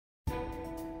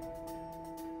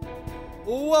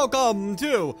Welcome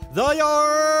to the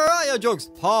Uriah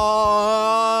Jokes Podcast,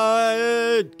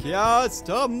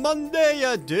 a Monday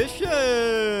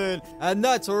edition. And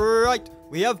that's right,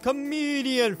 we have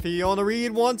comedian Fiona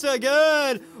Reid once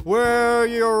again, where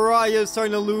Uriah is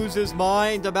starting to lose his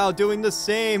mind about doing the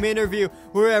same interview,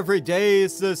 where every day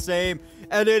is the same,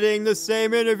 editing the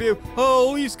same interview.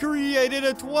 Oh, he's created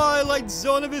a Twilight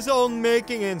Zone of his own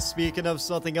making. And speaking of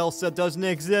something else that doesn't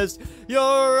exist,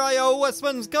 Uriah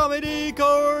Wesman's comedy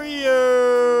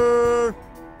career.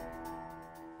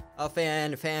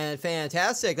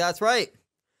 Fantastic. That's right.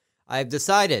 I've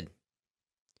decided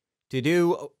to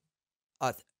do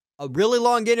a really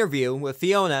long interview with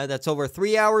Fiona that's over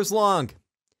 3 hours long.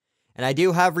 And I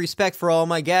do have respect for all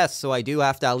my guests, so I do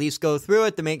have to at least go through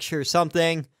it to make sure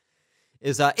something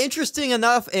is interesting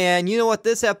enough. And you know what,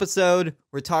 this episode,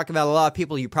 we're talking about a lot of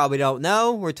people you probably don't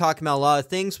know. We're talking about a lot of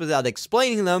things without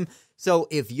explaining them. So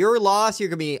if you're lost, you're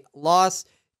going to be lost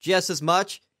just as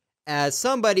much as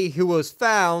somebody who was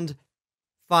found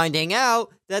finding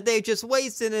out that they just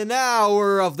wasted an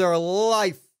hour of their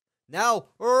life. Now,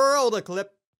 roll the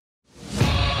clip.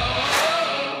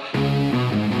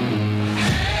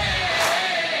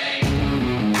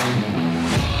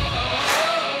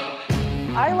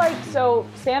 So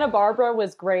Santa Barbara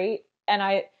was great,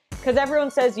 and because everyone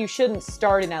says you shouldn't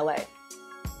start in LA,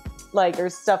 or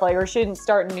stuff or shouldn't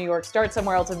start in New York, start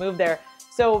somewhere else and move there.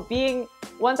 So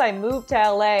once I moved to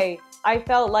LA, I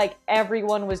felt like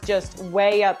everyone was just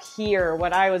way up here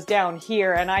when I was down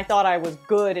here, and I thought I was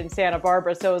good in Santa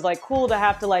Barbara. So it was cool to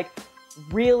have to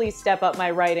really step up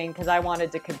my writing because I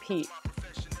wanted to compete.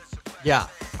 Yeah,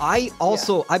 I've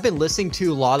been listening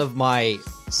to a lot of my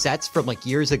sets from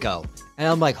years ago. And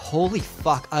I'm like, holy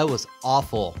fuck, I was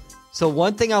awful. So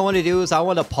one thing I want to do is I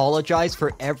want to apologize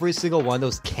for every single one of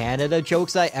those Canada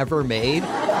jokes I ever made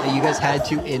that you guys had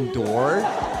to endure.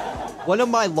 One of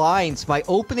my lines, my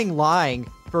opening line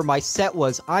for my set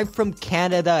was, I'm from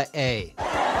Canada, A.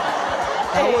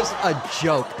 That was a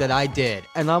joke that I did.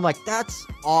 And I'm like, that's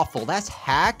awful. That's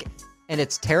hack, and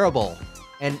it's terrible.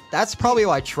 And that's probably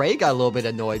why Trey got a little bit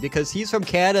annoyed, because he's from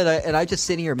Canada, and I just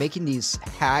sitting here making these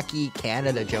hacky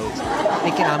Canada jokes,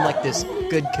 thinking I'm this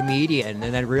good comedian,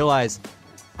 and then realize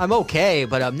I'm okay,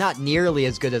 but I'm not nearly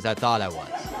as good as I thought I was.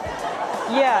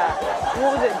 Yeah.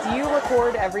 What was it? Do you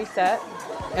record every set?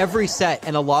 Every set,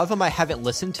 and a lot of them I haven't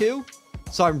listened to,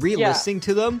 so I'm re-listening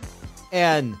to them,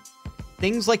 and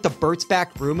things like the Bert's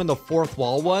Back Room and the Fourth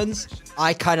Wall ones,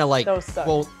 I kind of Those suck.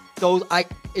 Well,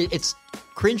 it's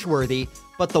cringeworthy.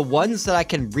 But the ones that I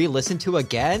can re-listen to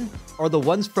again are the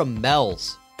ones from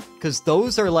Mel's. Because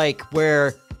those are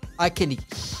where I can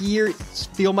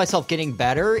feel myself getting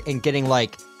better and getting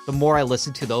the more I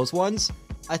listen to those ones.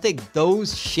 I think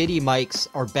those shitty mics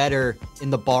are better in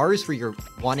the bars where you're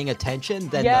wanting attention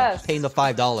than paying the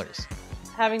 $5.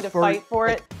 Having to fight for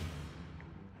it.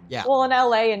 Yeah. Well, in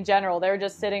LA in general, they're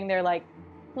just sitting there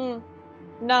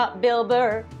not Bill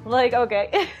Burr.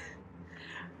 Okay.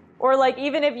 Or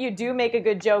even if you do make a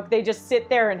good joke, they just sit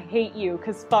there and hate you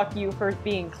because fuck you for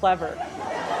being clever.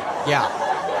 Yeah.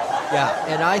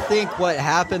 And I think what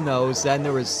happened though is then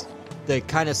there was the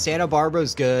kind of Santa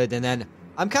Barbara's good, and then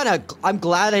I'm glad I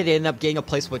didn't end up getting a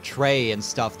place with Trey and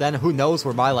stuff. Then who knows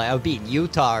where I would be in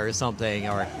Utah or something,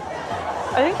 or I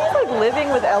think he's living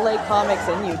with LA comics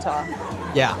in Utah.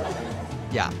 Yeah.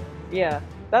 Yeah,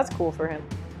 that's cool for him.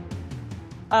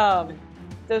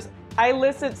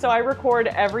 I record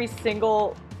every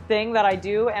single thing that I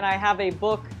do, and I have a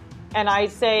book, and I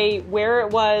say where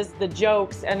it was, the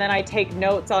jokes, and then I take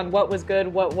notes on what was good,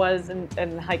 what was,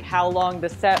 and how long the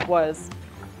set was.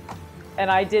 And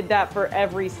I did that for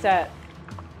every set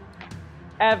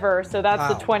ever. So that's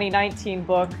the 2019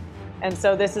 book. And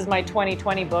so this is my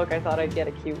 2020 book. I thought I'd get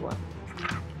a cute one.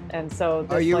 And so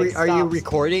this, are you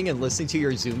recording and listening to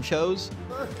your Zoom shows?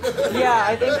 Yeah,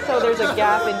 I think so. There's a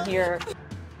gap in here.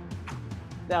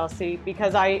 Now, see,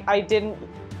 because I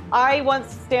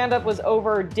once stand-up was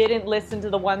over, didn't listen to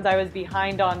the ones I was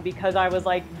behind on because I was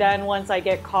then once I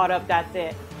get caught up, that's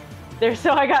it.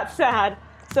 So I got sad.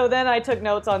 So then I took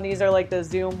notes on these are the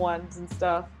Zoom ones and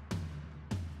stuff.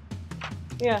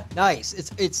 Yeah.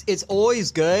 Nice. It's always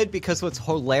good, because what's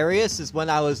hilarious is when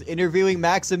I was interviewing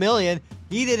Maximilian,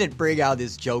 he didn't bring out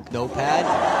his joke notepad.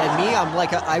 And me,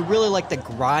 I really like the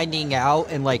grinding out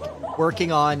and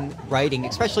working on writing,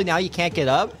 especially now you can't get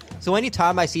up. So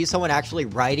anytime I see someone actually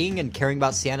writing and caring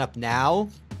about stand-up now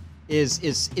is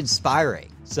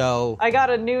inspiring. So I got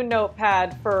a new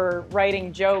notepad for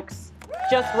writing jokes.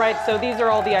 Just write. So these are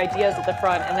all the ideas at the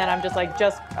front, and then I'm just I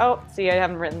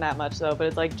haven't written that much though,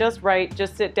 but it's just write,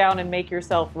 just sit down and make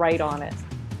yourself write on it.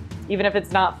 even if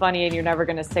it's not funny and you're never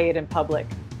going to say it in public.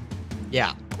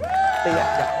 Yeah. But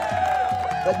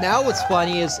yeah. But now what's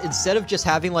funny is instead of just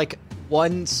having like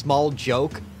one small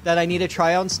joke that I need to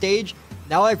try on stage,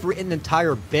 now I've written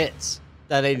entire bits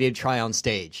that I need to try on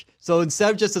stage. So instead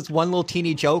of just this one little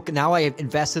teeny joke, now I have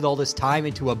invested all this time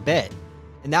into a bit.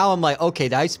 And now I'm like, okay,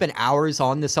 did I spend hours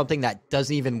on this something that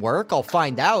doesn't even work? I'll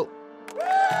find out.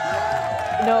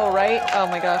 No, right? Oh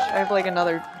my gosh, I have like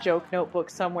another joke notebook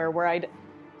somewhere where I'd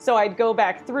go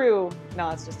back through, no,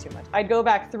 it's just too much. I'd go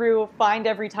back through, find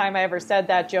every time I ever said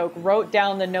that joke, wrote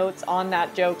down the notes on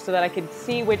that joke so that I could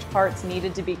see which parts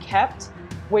needed to be kept,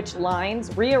 which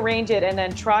lines, rearrange it, and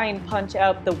then try and punch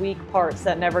out the weak parts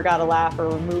that never got a laugh or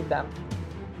remove them.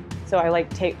 So I like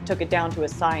took it down to a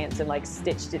science and like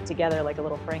stitched it together like a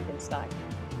little Frankenstein.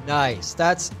 Nice.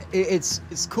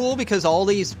 It's cool because all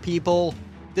these people,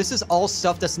 this is all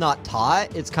stuff that's not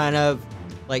taught. It's kind of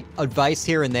like advice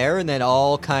here and there, and then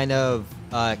all kind of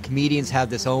comedians have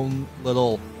this own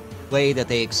little way that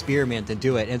they experiment and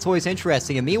do it. And it's always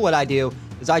interesting. And me, what I do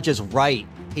is I just write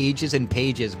pages and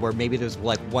pages where maybe there's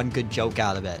like one good joke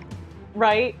out of it.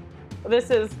 Right. This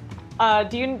is.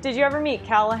 Did you ever meet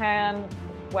Callahan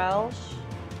Welsh?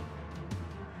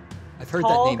 I've heard that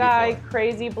name before. Tall guy,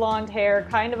 crazy blonde hair,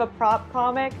 kind of a prop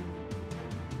comic.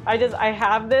 I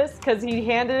have this because he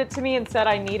handed it to me and said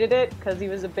I needed it because he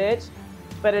was a bitch.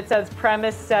 But it says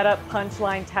premise, setup,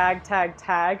 punchline, tag, tag,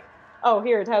 tag. Oh,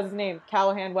 here, it has his name,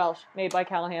 Callahan Welsh, made by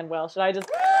Callahan Welsh. And I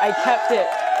kept it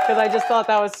because I just thought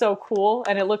that was so cool.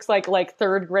 And it looks like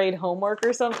third grade homework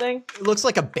or something. It looks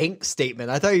like a bank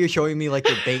statement. I thought you were showing me like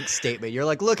your bank statement. You're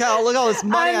like, look all this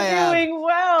money I have. I'm doing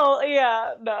well.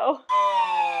 Yeah, no.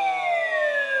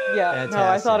 Yeah, Fantastic. no,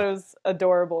 I thought it was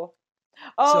adorable.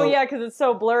 Oh, yeah, because it's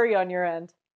so blurry on your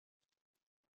end.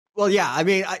 Well, yeah, I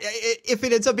mean, if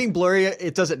it ends up being blurry,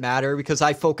 it doesn't matter because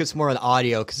I focus more on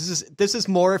audio. Because this is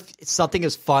more if something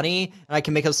is funny and I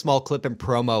can make a small clip and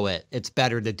promo it. It's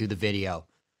better to do the video.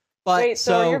 But wait,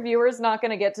 so are your viewers not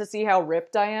going to get to see how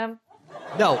ripped I am?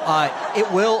 No,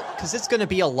 it will, because it's going to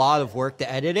be a lot of work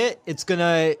to edit it. It's going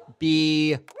to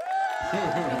be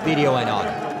video and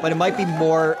audio, but it might be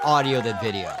more audio than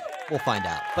video. We'll find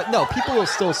out. But no, people will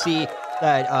still see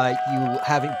that you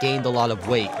haven't gained a lot of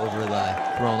weight over the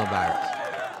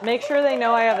coronavirus. Make sure they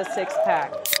know I have a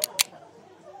 6-pack.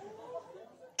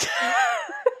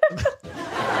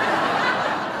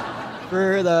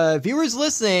 For the viewers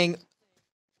listening,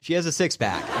 she has a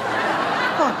 6-pack.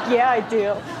 Fuck yeah, I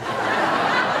do.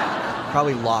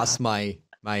 Probably lost my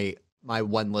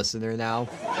one listener now.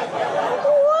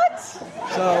 What?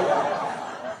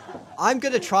 So I'm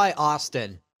gonna try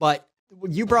Austin, but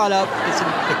you brought up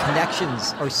the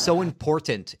connections are so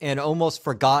important and almost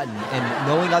forgotten, and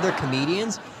knowing other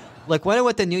comedians, like when I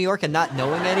went to New York and not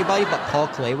knowing anybody, but Paul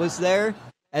Clay was there,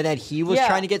 and then he was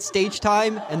trying to get stage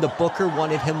time, and the booker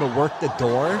wanted him to work the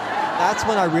door. That's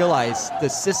when I realized the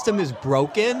system is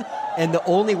broken, and the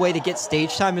only way to get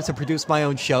stage time is to produce my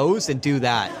own shows and do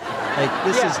that. Like,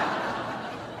 this is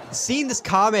seeing this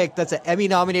comic that's an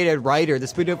Emmy-nominated writer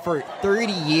that's been doing it for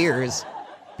 30 years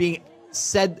being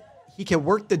said he can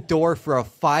work the door for a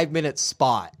 5-minute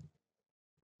spot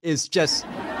is just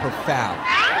profound.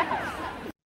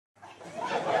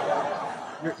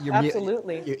 You're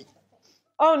absolutely.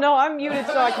 Oh, no, I'm muted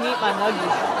so I can eat my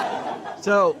nuggies.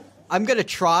 So I'm going to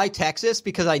try Texas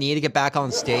because I need to get back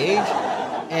on stage.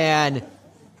 And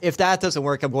if that doesn't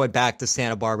work, I'm going back to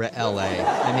Santa Barbara, LA.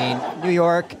 I mean, New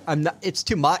York, it's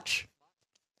too much.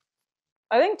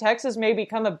 I think Texas may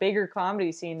become a bigger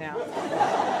comedy scene now.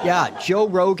 Yeah, Joe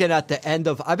Rogan at the end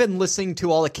of... I've been listening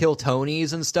to all the Kill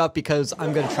Tonys and stuff because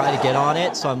I'm going to try to get on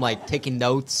it. So I'm like taking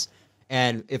notes.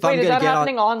 And if I'm going to get on... Wait, is that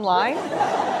happening online?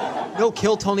 No,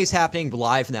 Kill Tony's happening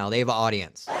live now. They have an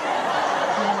audience.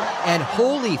 And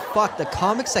holy fuck, the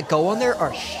comics that go on there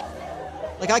are...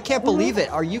 Like, I can't believe it.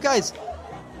 Are you guys...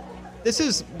 This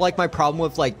is like my problem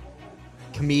with like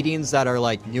comedians that are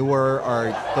like newer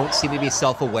or don't seem to be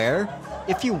self-aware.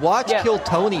 If you watch Kill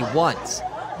Tony once,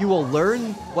 you will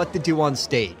learn what to do on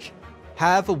stage.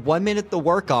 Have a 1 minute to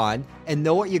work on and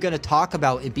know what you're going to talk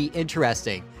about and be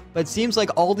interesting. But it seems like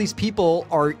all these people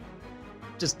are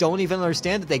just don't even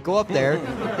understand that they go up there,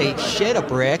 they shit a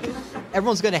brick.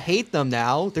 Everyone's going to hate them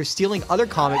now. They're stealing other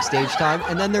comic stage time,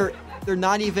 and then they're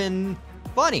not even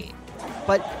funny.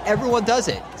 But everyone does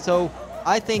it. So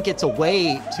I think it's a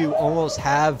way to almost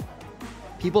have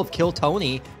people of Kill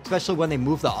Tony, especially when they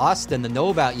move to Austin, to know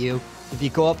about you. If you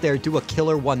go up there, do a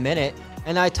killer 1 minute,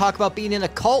 and I talk about being in a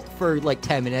cult for like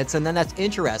 10 minutes, and then that's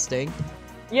interesting.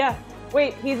 Yeah.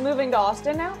 Wait, he's moving to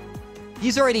Austin now?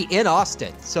 He's already in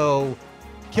Austin, so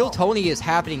Kill Tony is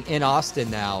happening in Austin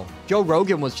now. Joe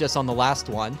Rogan was just on the last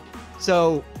one.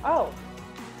 So,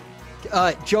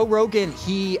 Joe Rogan,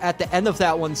 he, at the end of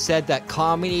that one, said that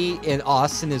comedy in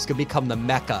Austin is going to become the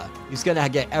Mecca. He's going to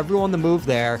get everyone to move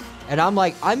there. And I'm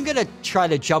like, I'm going to try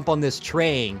to jump on this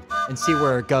train and see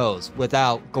where it goes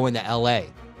without going to LA.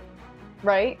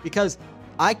 Right. Because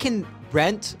I can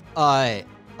rent an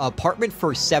apartment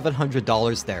for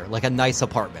 $700 there, like a nice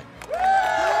apartment.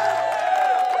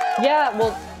 Yeah,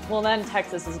 well then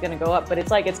Texas is going to go up, but it's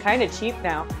kind of cheap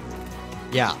now.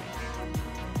 Yeah.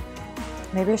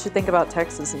 Maybe I should think about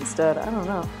Texas instead. I don't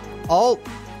know.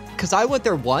 Because I went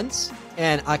there once,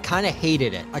 and I kind of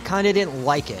hated it. I kind of didn't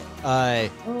like it.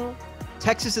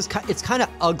 Texas it's kind of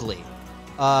ugly.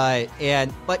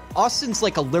 But Austin's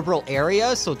like a liberal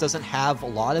area, so it doesn't have a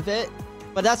lot of it.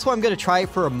 But that's why I'm going to try it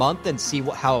for a month and see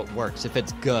how it works, if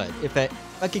it's good. If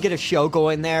I could get a show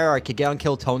going there, or I could get on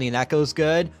Kill Tony and that goes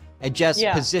good, and just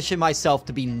position myself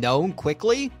to be known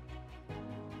quickly,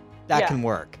 that can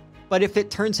work. But if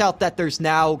it turns out that there's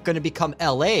now going to become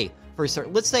LA for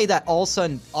certain, let's say that all of a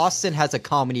sudden Austin has a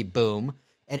comedy boom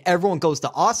and everyone goes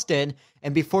to Austin,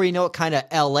 and before you know it, kind of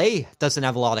LA doesn't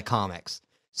have a lot of comics.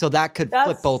 So that could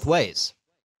flip both ways.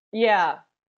 Yeah.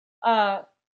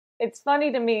 It's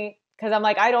funny to me because I'm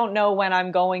like, I don't know when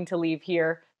I'm going to leave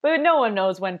here, but no one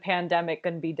knows when pandemic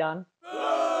can be done.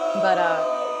 But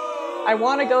I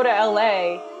want to go to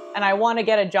LA. And I want to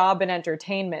get a job in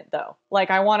entertainment, though. Like,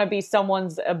 I want to be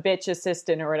someone's a bitch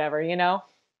assistant or whatever, you know?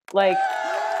 Like,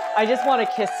 I just want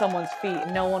to kiss someone's feet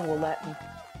and no one will let me.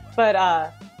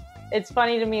 But it's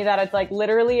funny to me that it's like,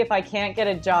 literally, if I can't get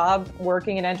a job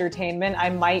working in entertainment, I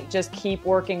might just keep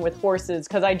working with horses.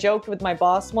 Because I joked with my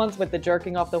boss once with the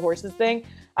jerking off the horses thing.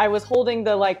 I was holding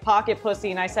the, like, pocket pussy,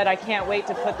 and I said, I can't wait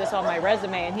to put this on my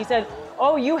resume. And he said,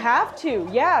 oh, you have to.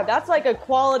 Yeah, that's like a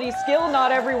quality skill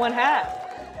not everyone has.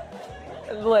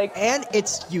 Like, and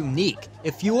it's unique.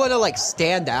 If you want to like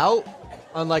stand out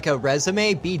on like a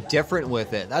resume, be different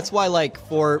with it. That's why, like,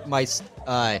 for my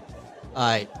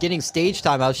getting stage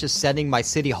time, I was just sending my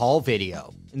City Hall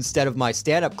video instead of my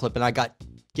stand-up clip, and I got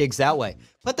gigs that way.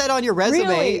 Put that on your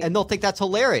resume, and they'll think that's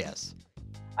hilarious.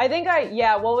 I think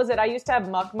what was it? I used to have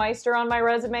Muckmeister on my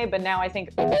resume, but now I think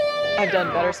I've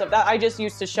done better stuff. I just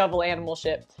used to shovel animal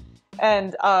shit.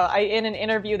 And in an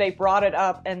interview, they brought it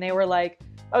up, and they were like,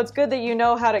 oh, it's good that you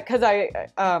know how to, because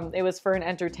it was for an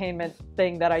entertainment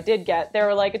thing that I did get. They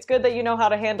were like, it's good that you know how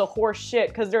to handle horse shit,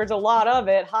 because there's a lot of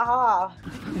it. Ha ha.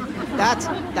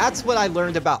 That's what I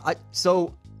learned about.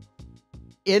 So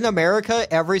in America,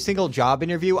 every single job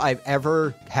interview I've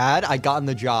ever had, I got in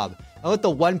the job. I went to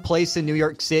one place in New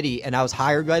York City, and I was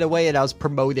hired right away, and I was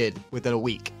promoted within a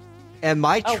week. And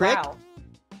my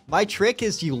trick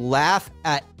is you laugh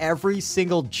at every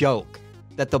single joke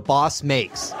that the boss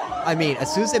makes. I mean,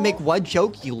 as soon as they make one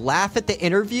joke, you laugh at the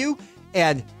interview,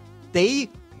 and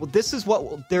this is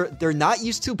what they're not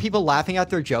used to, people laughing at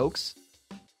their jokes,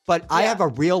 but I have a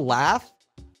real laugh,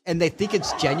 and they think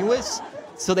it's genuine,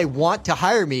 so they want to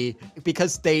hire me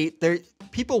because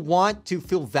people want to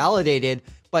feel validated,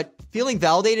 but feeling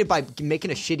validated by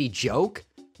making a shitty joke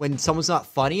when someone's not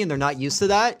funny and they're not used to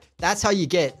that, that's how you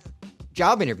get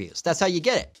job interviews. That's how you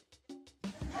get it.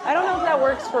 I don't know if that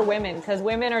works for women, because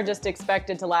women are just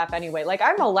expected to laugh anyway. Like,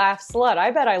 I'm a laugh slut.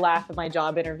 I bet I laugh at my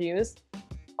job interviews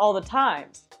all the time.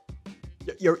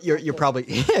 You're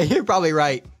probably you're probably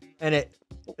right. And it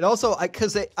also,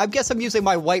 because I guess I'm using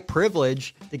my white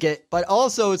privilege to get, but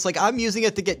also it's like I'm using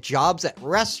it to get jobs at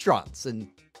restaurants and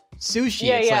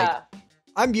sushi. Like,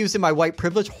 I'm using my white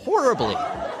privilege horribly.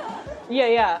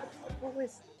 Yeah.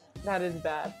 That is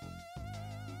bad.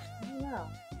 I don't know.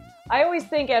 I always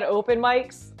think at open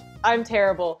mics, I'm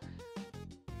terrible.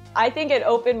 I think at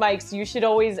open mics, you should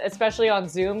always, especially on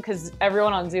Zoom, because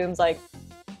everyone on Zoom's like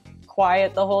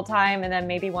quiet the whole time, and then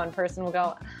maybe one person will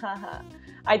go, haha.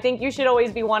 I think you should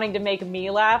always be wanting to make me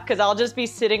laugh, because I'll just be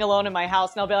sitting alone in my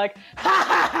house, and I'll be like, ha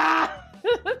ha ha!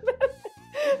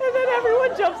 And then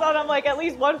everyone jumps on. I'm like, at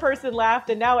least one person laughed,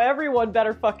 and now everyone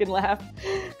better fucking laugh.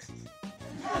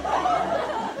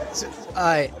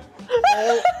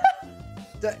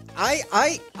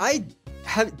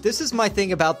 This is my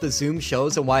thing about the Zoom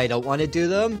shows and why I don't want to do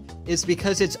them, is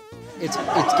because it's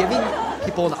giving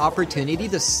people an opportunity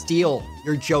to steal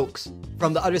your jokes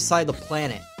from the other side of the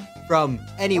planet, from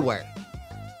anywhere.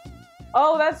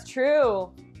 Oh, that's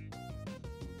true.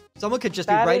 Someone could just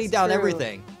be writing down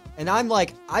everything. And I'm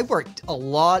like, I worked a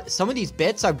lot. Some of these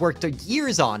bits I've worked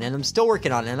years on, and I'm still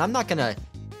working on it, and I'm not going to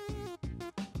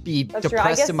be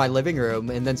depressed in my living room,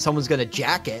 and then someone's going to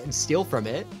jack it and steal from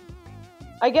it.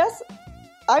 I guess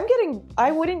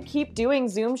I wouldn't keep doing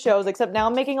Zoom shows, except now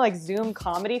I'm making like Zoom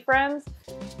comedy friends,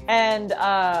 and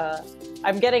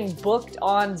I'm getting booked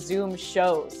on Zoom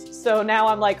shows. So now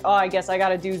I'm like, oh, I guess I got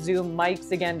to do Zoom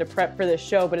mics again to prep for this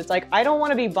show. But it's like, I don't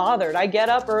want to be bothered. I get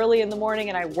up early in the morning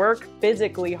and I work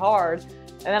physically hard.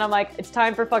 And then I'm like, it's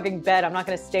time for fucking bed. I'm not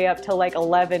going to stay up till like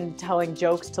 11 telling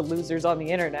jokes to losers on the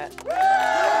internet.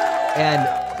 And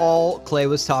Clay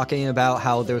was talking about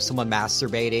how there was someone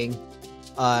masturbating.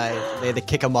 They had to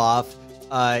kick him off.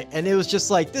 And it was just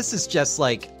like, this is just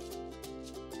like,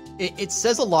 it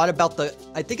says a lot about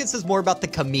I think it says more about the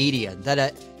comedian,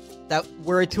 that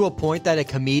we're to a point that a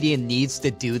comedian needs to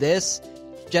do this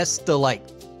just to like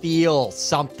feel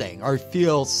something or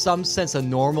feel some sense of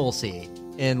normalcy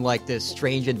in like this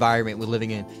strange environment we're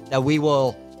living in, that we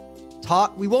will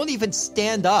talk, we won't even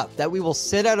stand up, that we will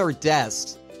sit at our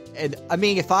desks. And I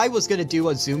mean, if I was going to do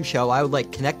a Zoom show, I would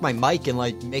like connect my mic and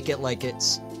like make it like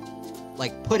it's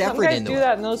like put effort into it. Some guys do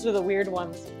that, and those are the weird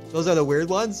ones. Those are the weird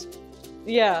ones?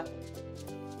 Yeah.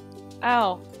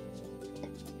 Ow.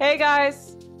 Hey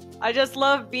guys, I just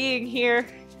love being here.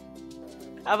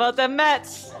 How about the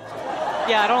Mets?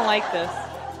 Yeah, I don't like this.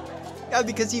 Yeah,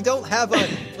 because you don't have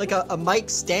a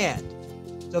mic stand.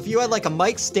 So if you had like a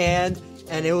mic stand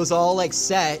and it was all like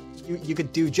set, you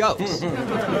could do jokes.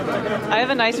 I have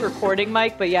a nice recording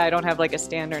mic, but yeah, I don't have like a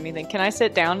stand or anything. Can I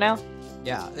sit down now?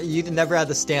 Yeah, you never had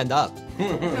to stand up.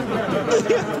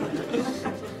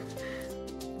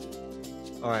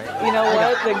 All right. You know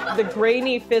what? The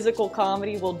grainy physical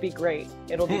comedy will be great.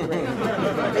 It'll be great.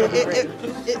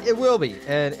 It will be.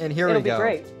 And here we go. It'll be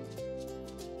great.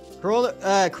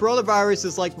 Coronavirus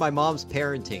is like my mom's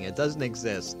parenting. It doesn't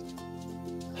exist.